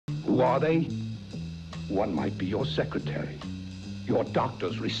Who are they? One might be your secretary, your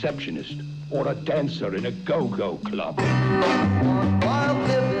doctor's receptionist, or a dancer in a go-go club. While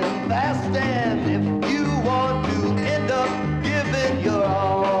living fast, and if you want to end up giving your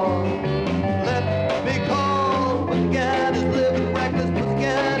all, let me call. Pussycat is living reckless,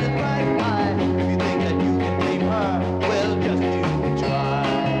 Pussycat is right by. If you think that you can tame her, well, just you try.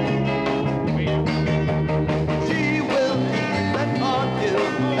 She will let on you,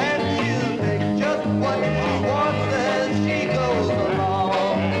 and she'll take just what she wants as she goes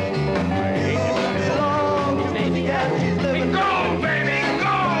along. You belong to Pussycat, she's living. Go, baby,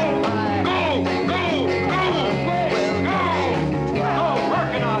 go! Go, go, go! Well, Go! Go,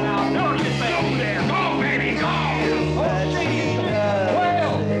 working on now. No, you say over there. Go, baby, go! that she does.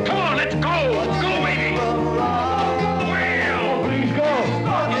 Well, come on, let's go! Go, baby! Well, please go!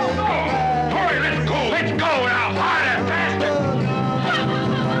 Go! Hurry, let's go! Let's go now! Harder, faster!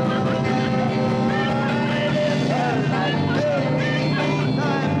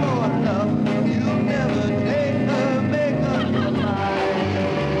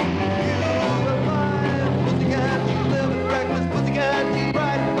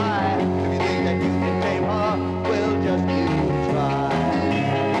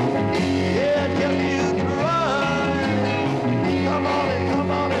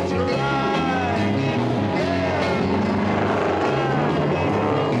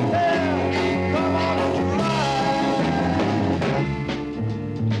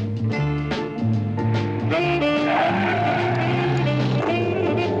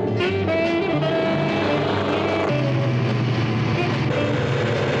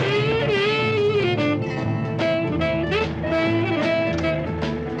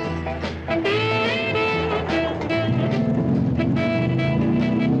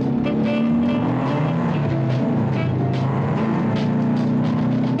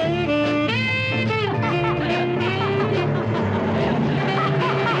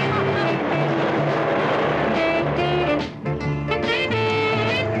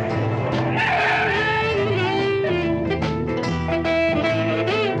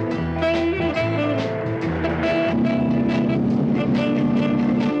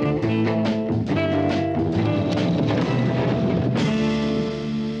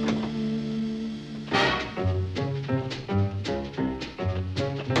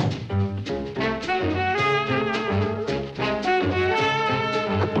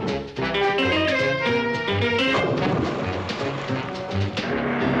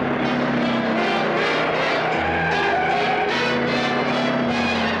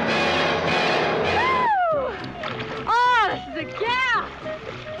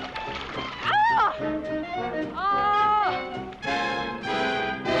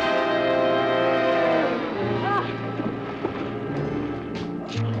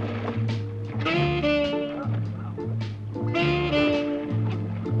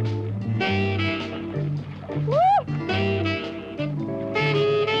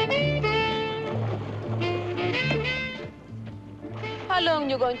 How long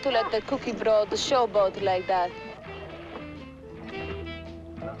you going to let the cookie bro the showboat like that?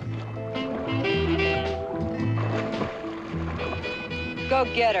 Go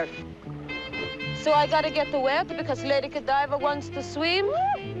get her. So I gotta get wet because Lady Godiva wants to swim?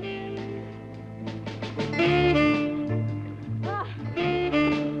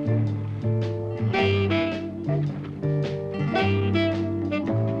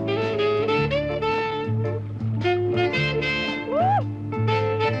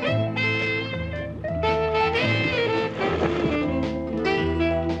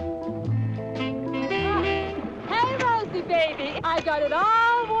 I got it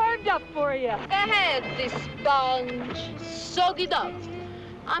all warmed up for you. Ahead, this sponge. Soak it up.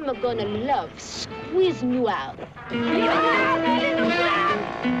 I'm gonna love squeezing you out.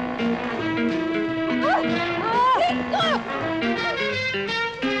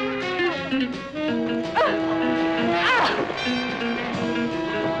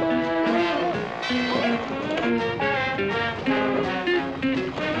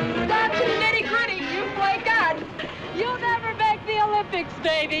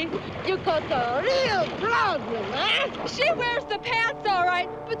 Baby, you got the real problem, huh? She wears the pants all right,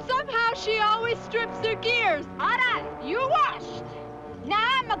 but somehow she always strips her gears. All right, you washed.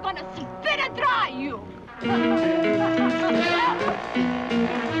 Now I'm gonna spit and dry you.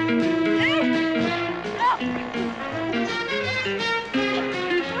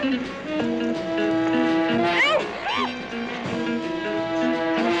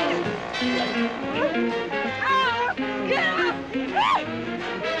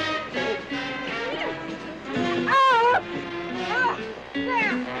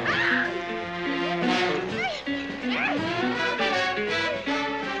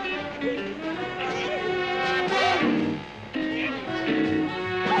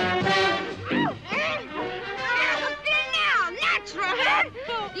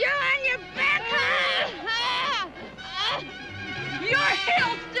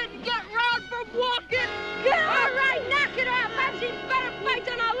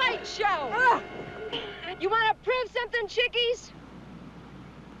 You want to prove something, chickies?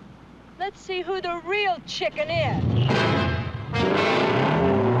 Let's see who the real chicken is.